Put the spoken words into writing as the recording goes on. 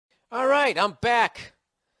All right, I'm back.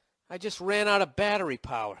 I just ran out of battery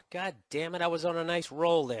power. God damn it, I was on a nice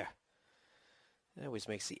roll there. That always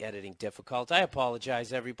makes the editing difficult. I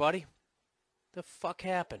apologize, everybody. The fuck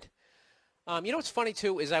happened? You know what's funny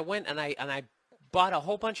too is I went and I bought a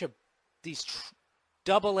whole bunch of these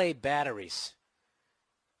AA batteries.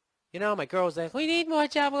 You know, my girl was like, "We need more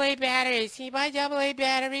AA batteries. Can you buy AA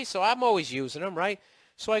batteries?" So I'm always using them, right?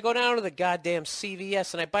 So I go down to the goddamn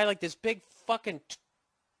CVS and I buy like this big fucking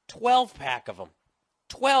 12-pack of them.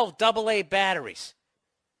 12 AA batteries.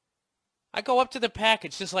 I go up to the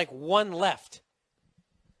package, just like one left.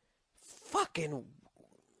 Fucking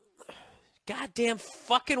goddamn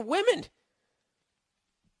fucking women.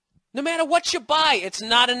 No matter what you buy, it's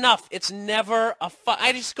not enough. It's never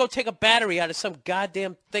I just go take a battery out of some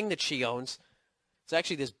goddamn thing that she owns. It's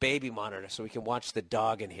actually this baby monitor, so we can watch the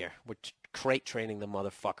dog in here. We're crate training the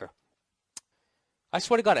motherfucker. I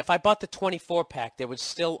swear to God, if I bought the 24-pack, there would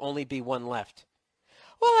still only be one left.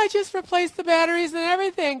 Well, I just replaced the batteries and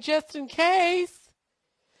everything, just in case.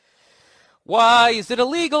 Why is it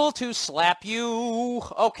illegal to slap you?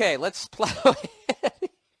 Okay, let's play.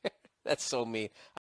 That's so mean.